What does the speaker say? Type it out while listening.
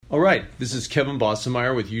All right, this is Kevin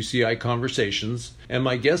Bossemeyer with UCI Conversations, and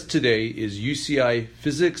my guest today is UCI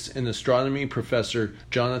Physics and Astronomy Professor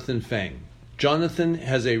Jonathan Feng. Jonathan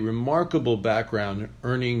has a remarkable background,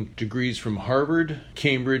 earning degrees from Harvard,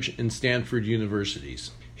 Cambridge, and Stanford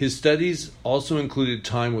universities. His studies also included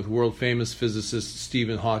time with world-famous physicist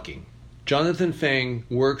Stephen Hawking. Jonathan Feng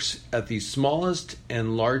works at the smallest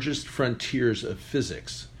and largest frontiers of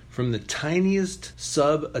physics, from the tiniest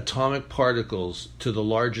subatomic particles to the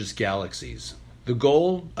largest galaxies. The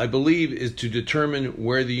goal, I believe, is to determine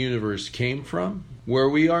where the universe came from, where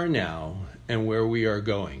we are now, and where we are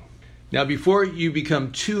going. Now, before you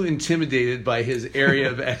become too intimidated by his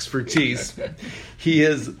area of expertise, he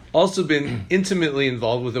has also been intimately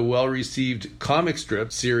involved with a well-received comic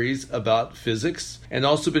strip series about physics, and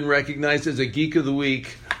also been recognized as a Geek of the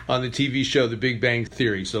Week on the TV show The Big Bang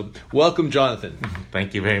Theory. So, welcome, Jonathan.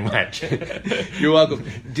 Thank you very much. You're welcome.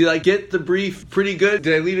 Did I get the brief pretty good?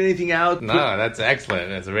 Did I leave anything out? No, that's excellent.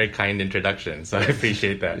 That's a very kind introduction, so I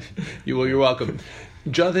appreciate that. You're welcome.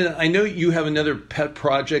 Jonathan, I know you have another pet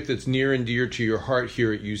project that's near and dear to your heart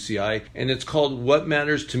here at UCI, and it's called What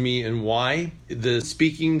Matters to Me and Why. The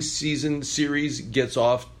speaking season series gets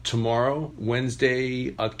off tomorrow,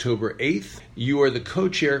 Wednesday, October 8th. You are the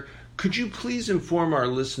co-chair. Could you please inform our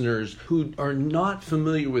listeners who are not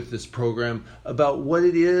familiar with this program about what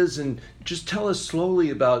it is, and just tell us slowly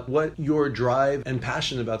about what your drive and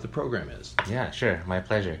passion about the program is? Yeah, sure. My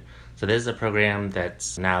pleasure. So this is a program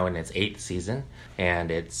that's now in its 8th season, and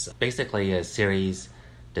it's basically a series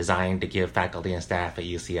designed to give faculty and staff at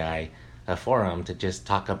UCI a forum to just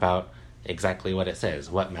talk about exactly what it says,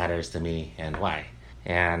 what matters to me and why.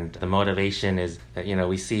 And the motivation is that,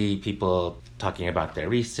 we see people talking about their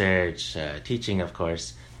research, teaching, of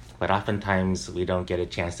course, but oftentimes we don't get a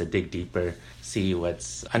chance to dig deeper, see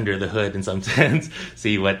what's under the hood in some sense,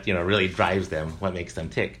 see what, really drives them, what makes them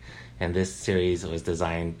tick. And this series was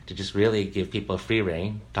designed to just really give people free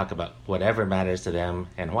rein, talk about whatever matters to them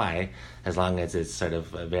and why, as long as it's sort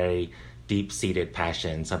of a very deep-seated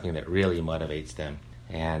passion, something that really motivates them.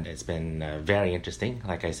 And it's been very interesting.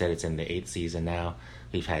 Like I said, it's in the 8th season now.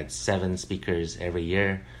 We've had 7 speakers every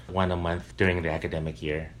year, 1 a month during the academic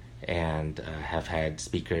year, and have had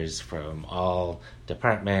speakers from all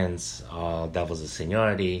departments, all levels of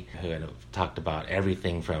seniority, who have talked about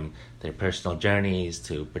everything from their personal journeys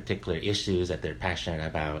to particular issues that they're passionate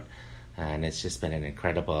about. And it's just been an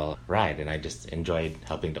incredible ride, and I just enjoyed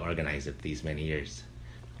helping to organize it these many years.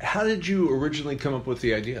 How did you originally come up with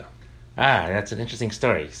the idea? That's an interesting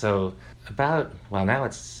story. So now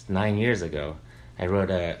it's 9 years ago, I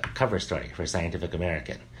wrote a cover story for Scientific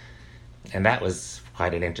American. And that was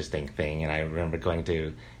quite an interesting thing. And I remember going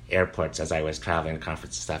to airports as I was traveling to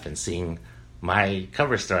conference and stuff and seeing my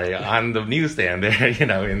cover story on the newsstand there,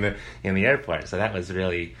 in the airport. So that was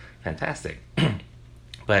really fantastic.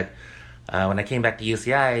 But when I came back to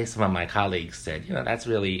UCI, some of my colleagues said, that's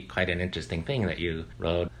really quite an interesting thing that you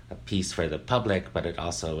wrote a piece for the public, but it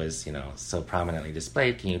also was, so prominently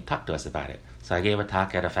displayed. Can you talk to us about it? So I gave a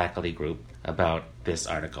talk at a faculty group about this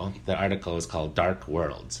article. The article is called Dark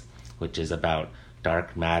Worlds, which is about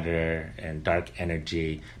dark matter and dark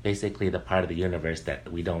energy, basically the part of the universe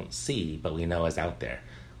that we don't see, but we know is out there,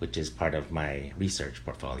 which is part of my research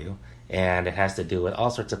portfolio. And it has to do with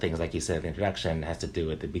all sorts of things, like you said in the introduction. It has to do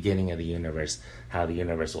with the beginning of the universe, how the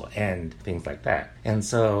universe will end, things like that. And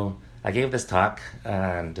so I gave this talk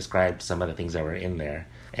and described some of the things that were in there.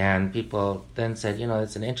 And people then said,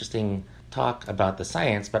 it's an interesting talk about the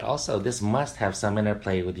science, but also this must have some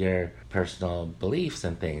interplay with your personal beliefs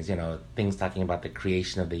and things, things talking about the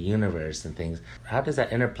creation of the universe and things. How does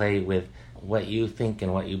that interplay with what you think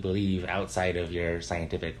and what you believe outside of your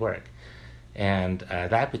scientific work? And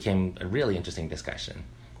that became a really interesting discussion.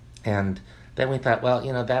 And then we thought,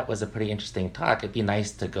 that was a pretty interesting talk. It'd be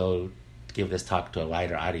nice to go give this talk to a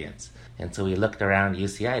wider audience. And so we looked around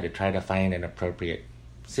UCI to try to find an appropriate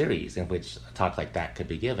series in which a talk like that could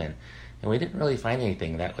be given. And we didn't really find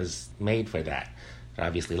anything that was made for that. There are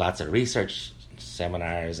obviously lots of research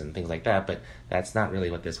seminars and things like that, but that's not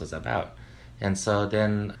really what this was about. And so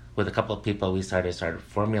then with a couple of people, we started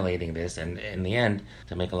formulating this. And in the end,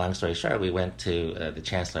 to make a long story short, we went to the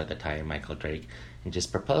chancellor at the time, Michael Drake, and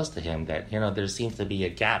just proposed to him that, there seems to be a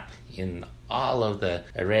gap in all of the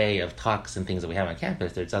array of talks and things that we have on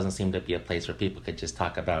campus. There doesn't seem to be a place where people could just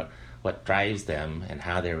talk about what drives them and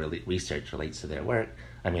how their research relates to their work.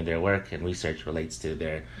 Their work and research relates to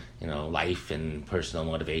their, life and personal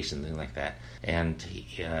motivation, things like that. And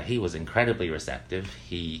he was incredibly receptive.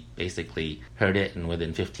 He basically heard it, and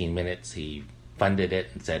within 15 minutes, he funded it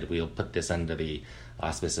and said, we'll put this under the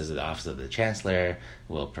auspices of the Office of the Chancellor.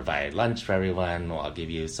 We'll provide lunch for everyone. I'll give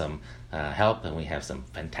you some help, and we have some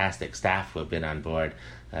fantastic staff who have been on board.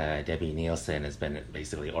 Debbie Nielsen has been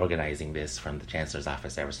basically organizing this from the Chancellor's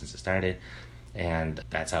office ever since it started. And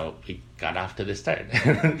that's how we got off to this start.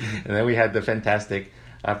 And then we had the fantastic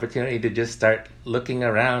opportunity to just start looking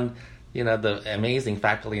around, the amazing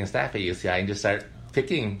faculty and staff at UCI and just start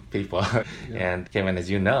picking people. Yeah. And Kevin, as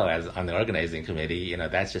you know, as on the organizing committee,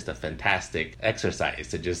 that's just a fantastic exercise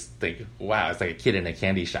to just think, wow, it's like a kid in a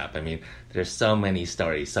candy shop. I mean, there's so many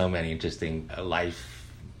stories, so many interesting life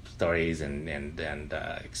stories and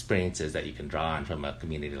experiences that you can draw on from a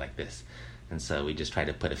community like this. And so we just try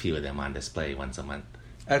to put a few of them on display once a month.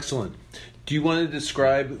 Excellent. Do you want to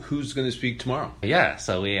describe who's going to speak tomorrow? Yeah,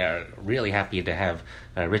 so we are really happy to have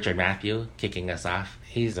Richard Matthew kicking us off.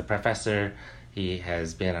 He's a professor. He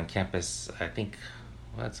has been on campus, I think,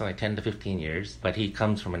 it's only 10 to 15 years. But he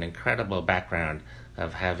comes from an incredible background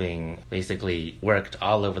of having basically worked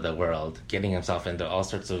all over the world, getting himself into all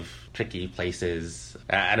sorts of tricky places.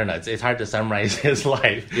 I don't know, it's hard to summarize his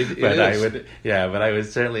life, but I would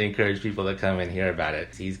certainly encourage people to come and hear about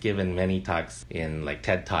it. He's given many talks in like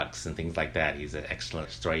TED Talks and things like that. He's an excellent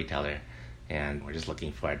storyteller, and we're just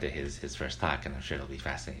looking forward to his first talk, and I'm sure it'll be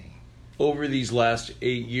fascinating. Over these last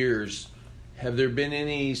 8 years, have there been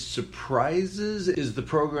any surprises? Is the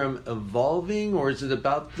program evolving, or is it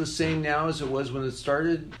about the same now as it was when it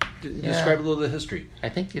started? Describe a little of the history. I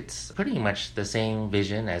think it's pretty much the same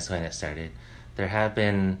vision as when it started. There have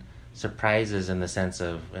been surprises in the sense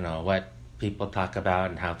of, what people talk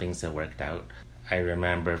about and how things have worked out. I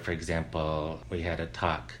remember, for example, we had a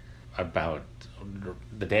talk about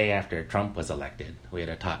the day after Trump was elected. We had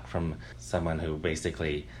a talk from someone who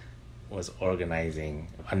basically was organizing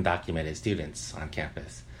undocumented students on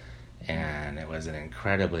campus. And it was an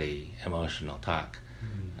incredibly emotional talk.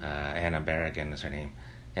 Anna Berrigan is her name.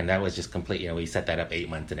 And that was just complete, we set that up 8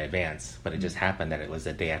 months in advance, but it just happened that it was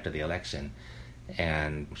the day after the election.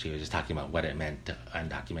 And she was just talking about what it meant to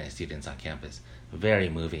undocumented students on campus. Very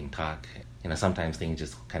moving talk. Sometimes things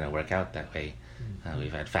just kind of work out that way.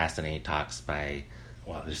 We've had fascinating talks by,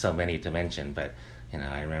 there's so many to mention, but,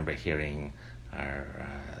 I remember hearing our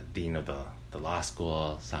dean of the law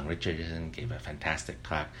school, Song Richardson, gave a fantastic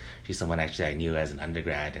talk. She's someone actually I knew as an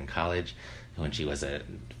undergrad in college when she was a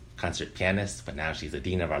concert pianist, but now she's the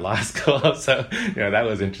dean of our law school. So, that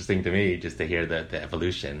was interesting to me just to hear the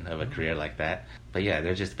evolution of a career like that. But yeah,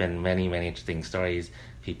 there's just been many, many interesting stories,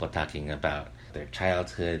 people talking about their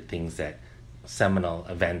childhood, seminal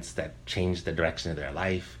events that changed the direction of their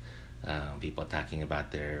life. People talking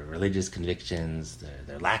about their religious convictions,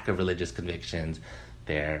 their lack of religious convictions,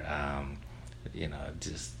 their,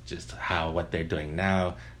 just what they're doing now.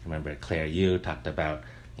 I remember Claire Yu talked about,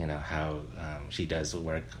 how she does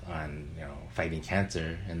work on, fighting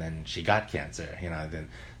cancer, and then she got cancer, then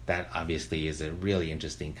that obviously is a really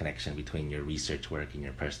interesting connection between your research work and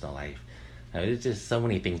your personal life. It's just so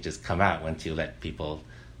many things just come out once you let people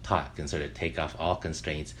talk and sort of take off all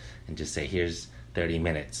constraints and just say, here's 30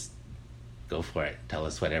 minutes. Go for it. Tell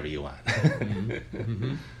us whatever you want.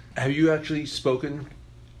 Have you actually spoken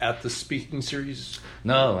at the speaking series?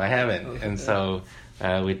 No, I haven't. And so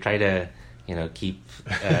we try to, keep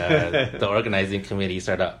the organizing committee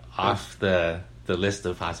sort of off the list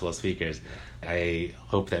of possible speakers. I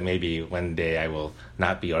hope that maybe one day I will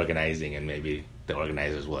not be organizing and maybe the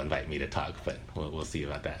organizers will invite me to talk, but we'll see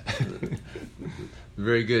about that.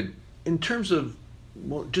 Very good. In terms of,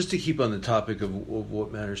 just to keep on the topic of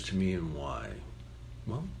what matters to me and why,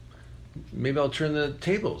 maybe I'll turn the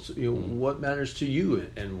tables. What matters to you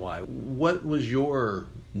and why? What was your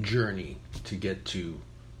journey to get to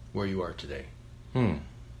where you are today?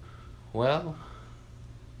 Well,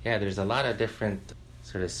 there's a lot of different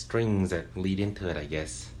sort of strings that lead into it, I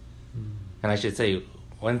guess. And I should say,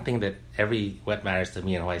 one thing that every What Matters to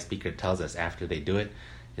Me and Why speaker tells us after they do it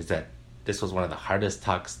is that this was one of the hardest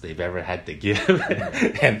talks they've ever had to give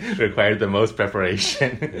and required the most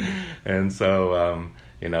preparation. And so,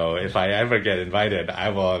 if I ever get invited, I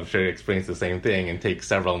will, I'm sure, experience the same thing and take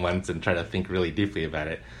several months and try to think really deeply about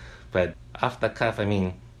it. But off the cuff,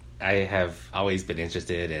 I have always been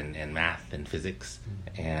interested in math and physics.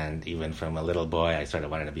 And even from a little boy, I sort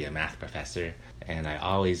of wanted to be a math professor. And I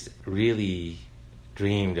always really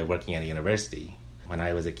dreamed of working at a university. When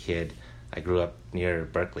I was a kid, I grew up near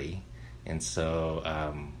Berkeley. And so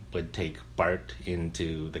would take BART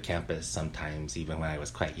into the campus sometimes, even when I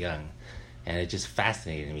was quite young. And it just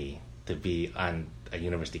fascinated me to be on a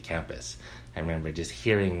university campus. I remember just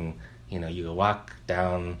hearing, you walk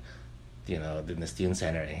down, in the student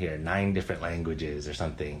center and hear 9 different languages or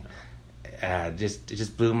something. it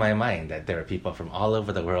just blew my mind that there were people from all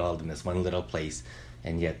over the world in this one little place,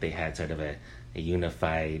 and yet they had sort of a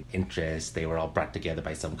unified interest. They were all brought together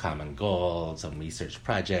by some common goal, some research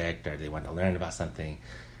project, or they wanted to learn about something,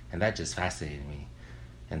 and that just fascinated me.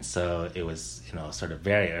 And so it was, sort of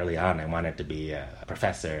very early on, I wanted to be a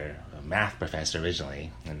professor, a math professor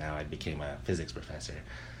originally, and now I became a physics professor.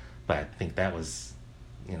 But I think that was,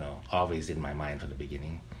 always in my mind from the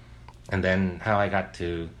beginning. And then how I got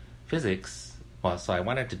to physics, well, so I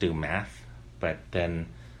wanted to do math, but then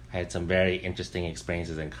I had some very interesting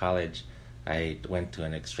experiences in college. I went to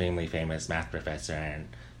an extremely famous math professor and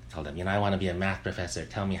told him, I want to be a math professor.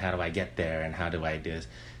 Tell me, how do I get there and how do I do this?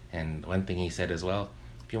 And one thing he said is, well,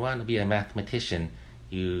 if you want to be a mathematician,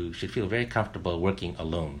 you should feel very comfortable working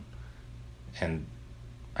alone. And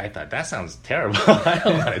I thought, that sounds terrible. I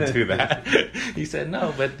don't want to do that. He said,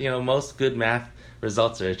 no, but most good math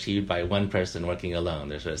results are achieved by one person working alone.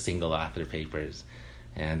 There's sort of single author papers.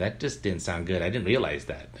 And that just didn't sound good. I didn't realize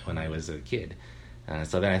that when I was a kid.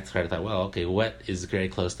 So then I started thought, well, okay, what is very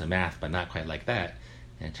close to math, but not quite like that?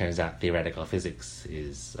 And it turns out theoretical physics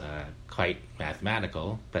is quite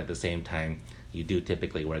mathematical, but at the same time, you do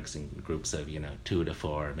typically work in groups of, 2 to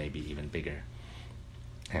 4, maybe even bigger.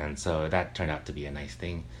 And so that turned out to be a nice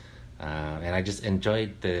thing. And I just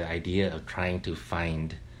enjoyed the idea of trying to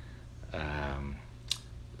find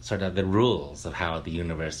sort of the rules of how the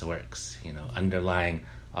universe works, underlying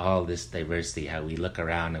all this diversity, how we look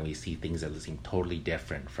around and we see things that seem totally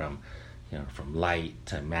different from light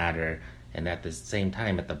to matter. And at the same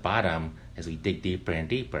time, at the bottom, as we dig deeper and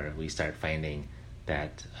deeper, we start finding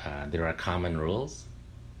that there are common rules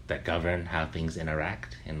that govern how things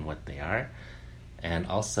interact and what they are. And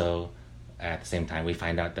also, at the same time, we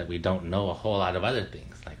find out that we don't know a whole lot of other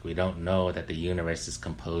things. Like, we don't know that the universe is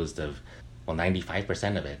composed of,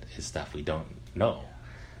 95% of it is stuff we don't know.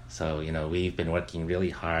 So, we've been working really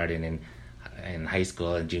hard, and in high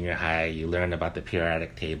school and junior high, you learn about the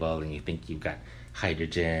periodic table, and you think you've got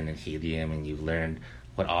hydrogen and helium, and you've learned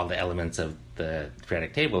what all the elements of the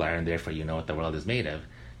periodic table are, and therefore you know what the world is made of.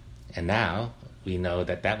 And now we know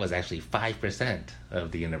that that was actually 5%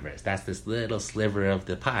 of the universe. That's this little sliver of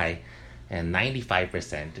the pie, and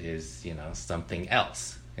 95% is, something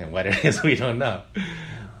else. And what it is, we don't know.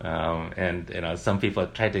 And some people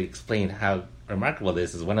try to explain how remarkable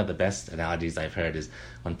this is. One of the best analogies I've heard is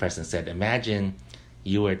one person said, imagine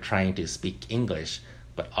you were trying to speak English,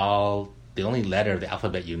 but the only letter of the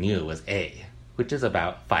alphabet you knew was A, which is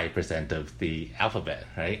about 5% of the alphabet,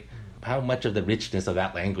 right? How much of the richness of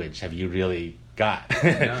that language have you really got?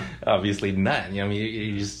 Yeah. Obviously none.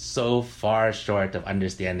 You're just so far short of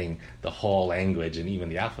understanding the whole language and even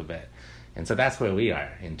the alphabet. And so that's where we are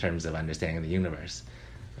in terms of understanding the universe.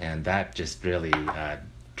 And that just really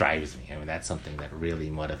drives me. That's something that really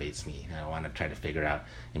motivates me. I want to try to figure out,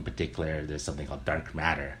 in particular, there's something called dark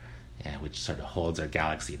matter, which sort of holds our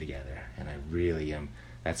galaxy together. And I really am,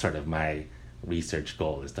 that's sort of my research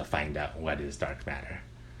goal, is to find out what is dark matter.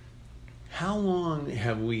 How long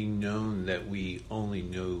have we known that we only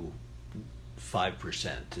know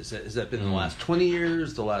 5%? Has that been the last 20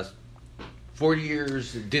 years, the last 40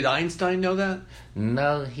 years? Did Einstein know that?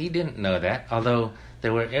 No, he didn't know that, although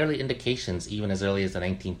there were early indications, even as early as the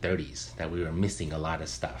 1930s, that we were missing a lot of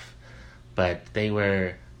stuff. But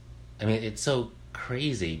it's so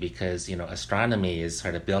crazy because, astronomy is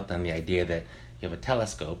sort of built on the idea that you have a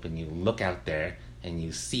telescope and you look out there and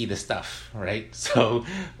you see the stuff, right? So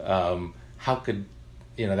how could,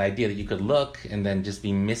 the idea that you could look and then just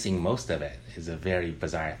be missing most of it is a very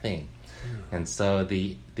bizarre thing. And so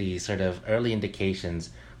the sort of early indications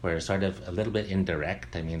were sort of a little bit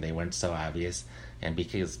indirect. They weren't so obvious. And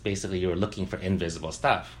because basically you were looking for invisible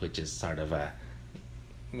stuff, which is sort of how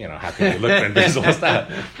can you look for invisible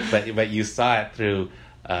stuff? But you saw it through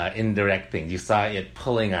indirect things. You saw it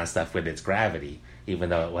pulling on stuff with its gravity, even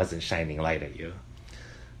though it wasn't shining light at you.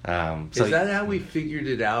 Is that how we figured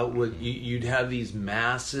it out? You'd have these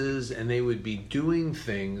masses, and they would be doing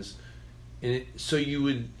things, and so you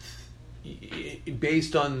would,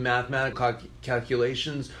 based on mathematical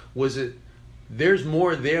calculations, was it, there's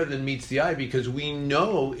more there than meets the eye, because we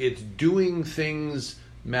know it's doing things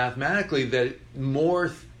mathematically that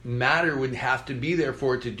more matter would have to be there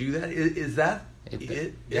for it to do that. Is that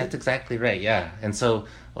it? That's exactly right, yeah. And so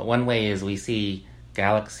one way is we see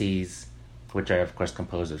galaxies, which are of course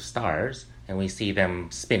composed of stars, and we see them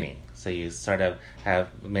spinning. So you sort of have,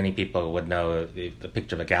 many people would know the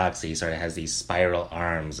picture of a galaxy sort of has these spiral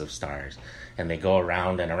arms of stars, and they go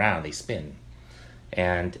around and around, they spin.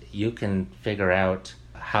 And you can figure out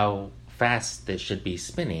how fast they should be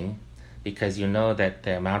spinning because you know that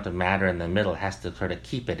the amount of matter in the middle has to sort of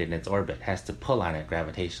keep it in its orbit, has to pull on it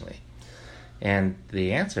gravitationally. And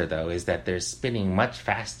the answer, though, is that they're spinning much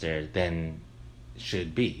faster than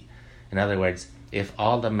should be. In other words, if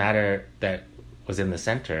all the matter that was in the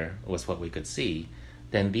center was what we could see,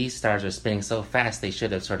 then these stars are spinning so fast they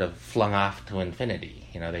should have sort of flung off to infinity.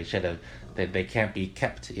 They can't be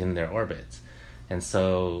kept in their orbits. And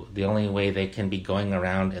so the only way they can be going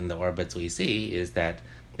around in the orbits we see is that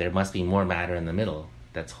there must be more matter in the middle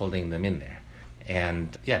that's holding them in there.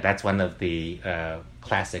 And that's one of the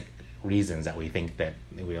classic reasons that we think that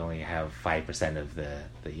we only have 5% of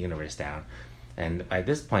the universe down. And by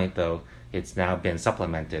this point, though, it's now been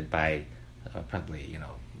supplemented by probably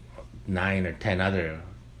 9 or 10 other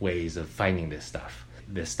ways of finding this stuff.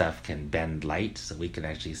 This stuff can bend light, so we can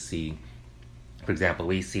actually see. For example,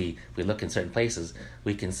 we look in certain places,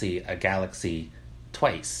 we can see a galaxy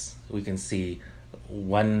twice. We can see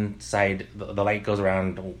one side, the light goes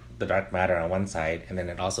around the dark matter on one side, and then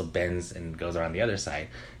it also bends and goes around the other side.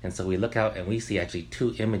 And so we look out and we see actually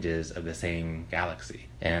 2 images of the same galaxy.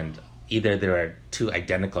 And either there are 2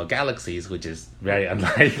 identical galaxies, which is very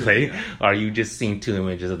unlikely, or you just seen 2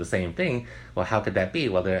 images of the same thing. Well, how could that be?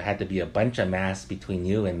 Well, there had to be a bunch of mass between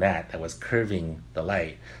you and that was curving the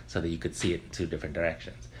light so that you could see it in 2 different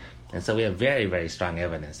directions. And so we have very, very strong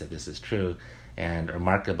evidence that this is true. And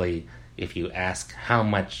remarkably, if you ask how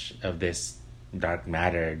much of this dark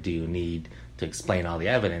matter do you need to explain all the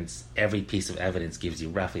evidence, every piece of evidence gives you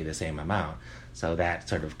roughly the same amount. So that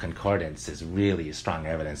sort of concordance is really strong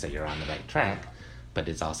evidence that you're on the right track, but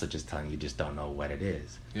it's also just telling you just don't know what it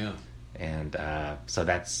is. Yeah. And so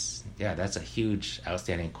that's a huge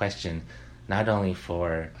outstanding question, not only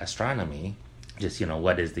for astronomy, just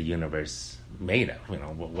what is the universe made of?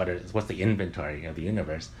 What's the inventory of the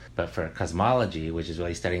universe? But for cosmology, which is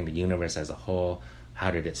really studying the universe as a whole, how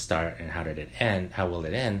did it start and how did it end? How will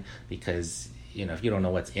it end? Because if you don't know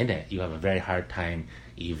what's in it, you have a very hard time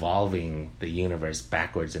evolving the universe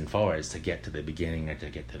backwards and forwards to get to the beginning or to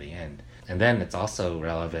get to the end. And then it's also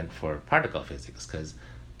relevant for particle physics, because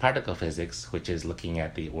particle physics, which is looking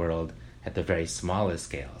at the world at the very smallest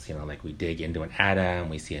scales, like we dig into an atom,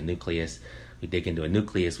 we see a nucleus. We dig into a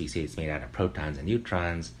nucleus, we see it's made out of protons and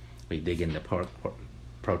neutrons. We dig into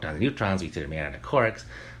protons and neutrons, we see they're made out of quarks.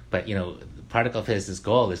 But, particle physics'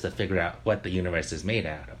 goal is to figure out what the universe is made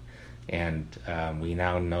out of. And we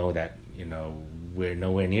now know that, we're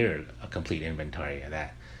nowhere near a complete inventory of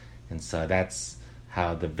that. And so that's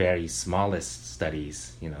how the very smallest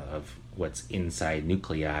studies, of what's inside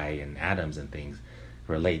nuclei and atoms and things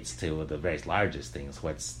relates to the very largest things,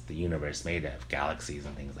 what's the universe made of, galaxies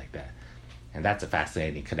and things like that. And that's a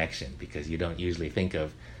fascinating connection, because you don't usually think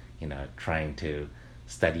of, trying to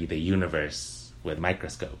study the universe with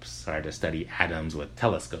microscopes or to study atoms with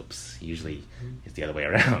telescopes. Usually it's the other way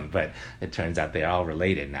around, but it turns out they're all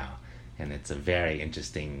related now. And it's a very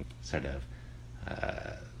interesting sort of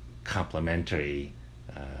complementary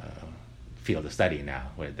field of study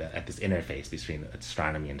now, where at this interface between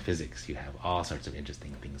astronomy and physics, you have all sorts of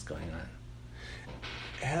interesting things going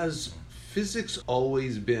on. Has physics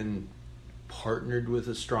always been partnered with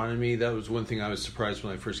astronomy? That was one thing I was surprised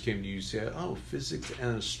when I first came to UCI. Oh, physics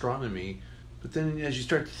and astronomy. But then as you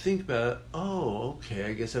start to think about it, oh, okay,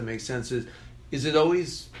 I guess that makes sense. Is it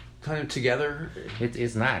always kind of together? It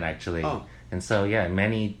is not, actually. Oh. And so, in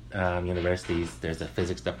many universities, there's a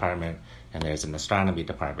physics department and there's an astronomy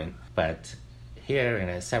department. But here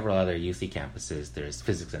and several other UC campuses, there's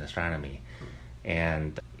physics and astronomy.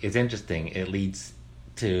 And it's interesting. It leads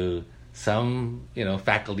to some,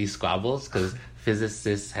 faculty squabbles, because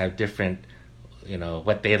physicists have different,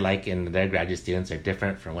 what they like in their graduate students are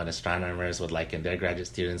different from what astronomers would like in their graduate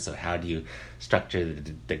students. So how do you structure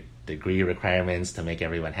the degree requirements to make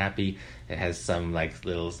everyone happy? It has some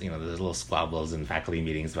little, there's little squabbles in faculty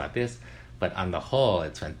meetings about this. But on the whole,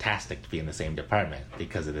 it's fantastic to be in the same department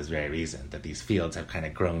because of this very reason, that these fields have kind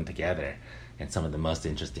of grown together and some of the most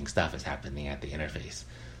interesting stuff is happening at the interface.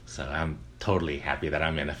 So I'm totally happy that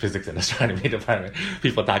I'm in a physics and astronomy department.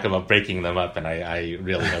 People talk about breaking them up, and I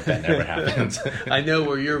really hope that never happens. I know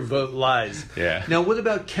where your vote lies. Yeah. Now, what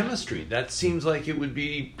about chemistry? That seems like it would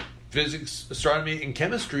be physics, astronomy, and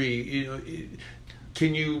chemistry.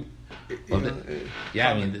 Can you...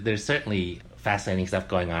 there's certainly fascinating stuff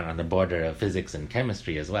going on the border of physics and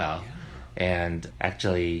chemistry as well. Yeah. And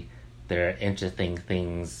actually, there are interesting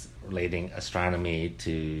things relating astronomy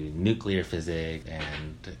to nuclear physics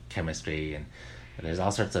and chemistry, and there's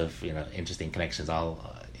all sorts of interesting connections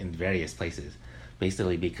all in various places.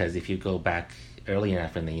 Basically, because if you go back early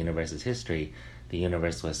enough in the universe's history, the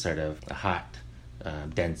universe was sort of a hot,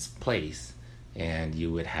 dense place, and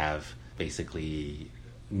you would have basically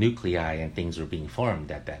nuclei and things were being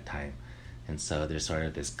formed at that time. And so there's sort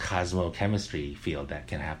of this cosmochemistry field that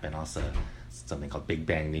can happen also. Something called Big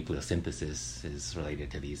Bang nucleosynthesis is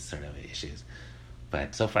related to these sort of issues.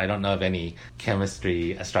 But so far, I don't know of any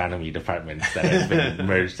chemistry, astronomy departments that have been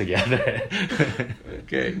merged together.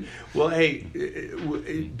 Okay. Well, hey,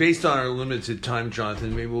 based on our limited time,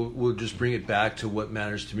 Jonathan, maybe we'll just bring it back to what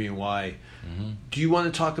matters to me and why. Mm-hmm. Do you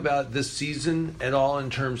want to talk about this season at all in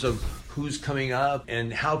terms of who's coming up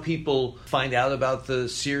and how people find out about the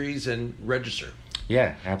series and register?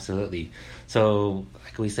 Yeah, absolutely. So,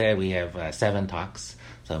 like we said, we have 7 talks.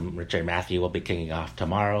 So Richard Matthew will be kicking off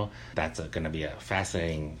tomorrow. That's going to be a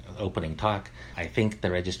fascinating opening talk. I think the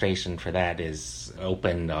registration for that is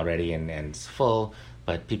open already and it's full,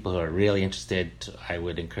 but people who are really interested, I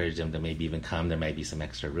would encourage them to maybe even come. There might be some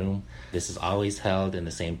extra room. This is always held in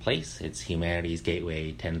the same place. It's Humanities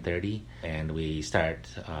Gateway 1030, and we start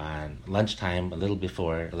on lunchtime a little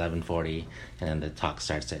before 11:40, and then the talk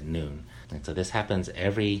starts at noon. And so this happens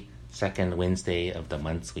every second Wednesday of the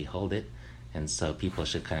months we hold it. And so people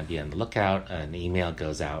should kind of be on the lookout. An email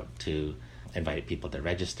goes out to invite people to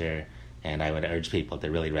register. And I would urge people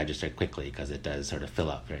to really register quickly because it does sort of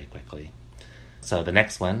fill up very quickly. So the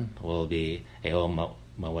next one will be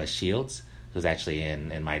Moa Shields, who's actually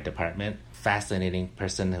in my department. Fascinating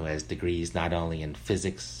person who has degrees not only in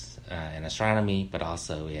physics and astronomy, but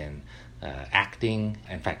also in acting.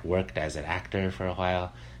 In fact, worked as an actor for a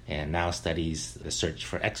while and now studies the search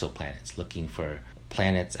for exoplanets, looking for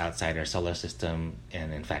planets outside our solar system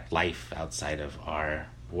and, in fact, life outside of our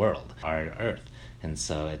world, our Earth. And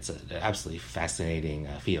so it's an absolutely fascinating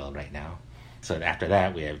field right now. So after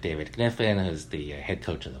that, we have David Kniffen, who's the head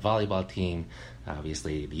coach of the volleyball team.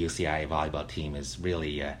 Obviously, the UCI volleyball team is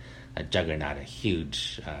really a juggernaut, a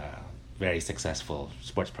huge, very successful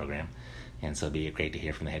sports program. And so it'd be great to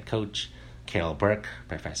hear from the head coach. Carol Burke,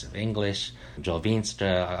 professor of English. Joel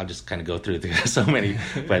Veenstra, I'll just kind of go through so many,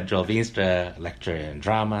 but Joel Veenstra, lecturer in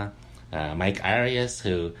drama. Mike Arias,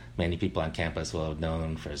 who many people on campus will have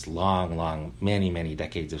known for his long, many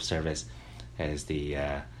decades of service as the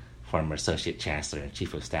former associate chancellor and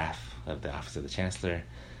chief of staff of the Office of the Chancellor.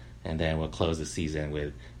 And then we'll close the season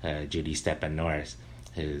with Judy Stepan Norris,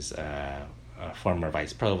 who's a former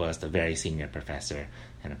vice provost, a very senior professor,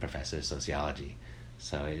 and a professor of sociology.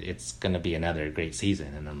 So it's going to be another great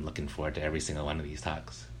season, and I'm looking forward to every single one of these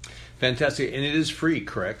talks. Fantastic. And it is free,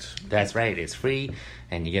 correct? That's right. It's free,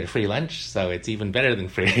 and you get a free lunch, so it's even better than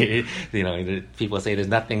free. People say there's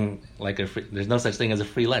nothing like there's no such thing as a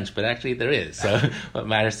free lunch, but actually there is. So what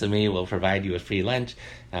matters to me, will provide you a free lunch.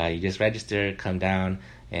 You just register, come down,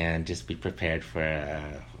 and just be prepared for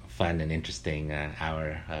a fun and interesting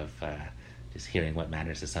hour of just hearing what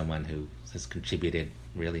matters to someone who has contributed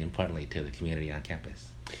really importantly to the community on campus.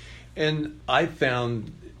 And I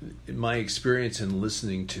found my experience in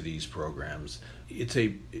listening to these programs, it's a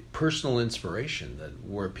personal inspiration that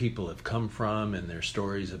where people have come from and their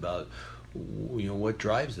stories about what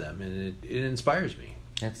drives them, and it inspires me.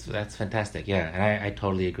 That's fantastic. Yeah, and I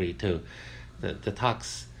totally agree too. The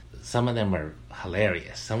talks, some of them are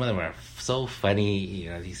hilarious. Some of them are so funny.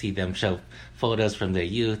 You see them show photos from their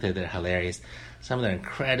youth and they're hilarious. Some of them are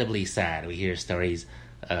incredibly sad. We hear stories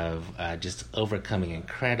of just overcoming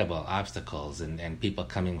incredible obstacles and people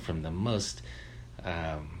coming from the most,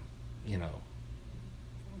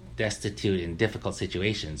 destitute and difficult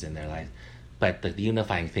situations in their life. But the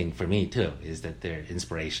unifying thing for me too is that they're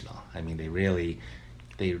inspirational. I mean, they really,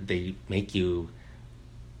 they make you,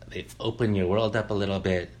 they open your world up a little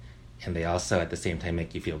bit, and they also at the same time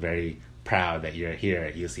make you feel very proud that you're here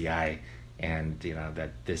at UCI. And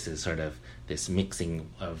that this is sort of this mixing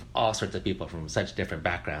of all sorts of people from such different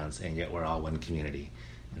backgrounds, and yet we're all one community.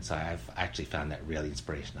 And so I've actually found that really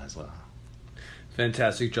inspirational as well.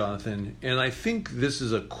 Fantastic, Jonathan. And I think this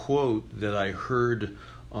is a quote that I heard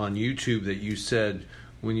on YouTube that you said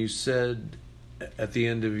when you said at the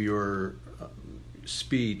end of your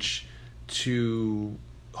speech to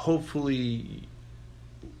hopefully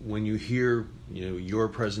when you hear your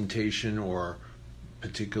presentation or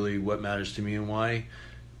particularly what matters to me and why,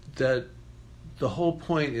 that the whole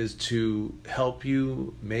point is to help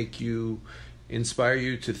you, make you, inspire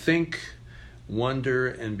you to think, wonder,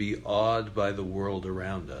 and be awed by the world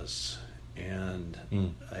around us. And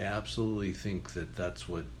I absolutely think that that's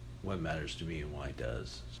what matters to me and why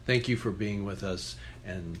does. Thank you for being with us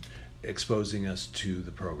and exposing us to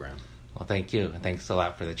the program. Well, thank you. Thanks a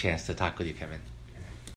lot for the chance to talk with you, Kevin.